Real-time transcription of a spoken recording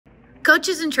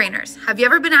Coaches and trainers, have you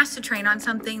ever been asked to train on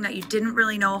something that you didn't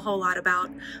really know a whole lot about?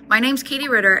 My name's Katie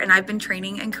Ritter, and I've been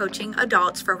training and coaching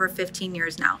adults for over 15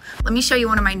 years now. Let me show you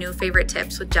one of my new favorite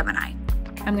tips with Gemini.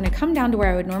 I'm gonna come down to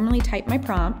where I would normally type my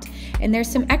prompt, and there's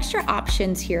some extra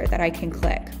options here that I can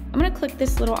click. I'm gonna click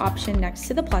this little option next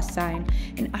to the plus sign,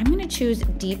 and I'm gonna choose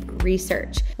deep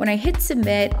research. When I hit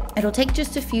submit, it'll take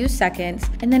just a few seconds,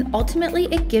 and then ultimately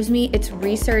it gives me its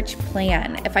research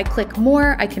plan. If I click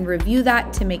more, I can review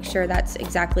that to make sure that's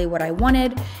exactly what I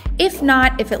wanted. If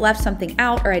not, if it left something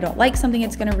out or I don't like something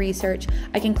it's gonna research,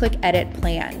 I can click edit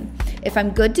plan. If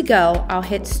I'm good to go, I'll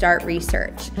hit start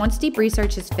research. Once deep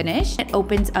research is finished, it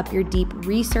opens up your deep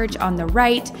research on the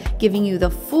right, giving you the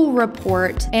full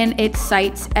report, and it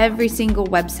cites every single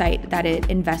website that it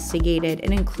investigated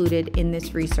and included in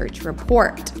this research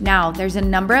report. Now, there's a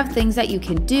number of things that you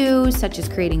can do, such as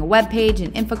creating a web page,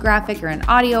 an infographic, or an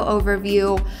audio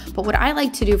overview, but what I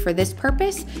like to do for this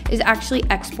purpose is actually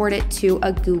export it to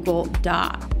a Google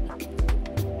Doc.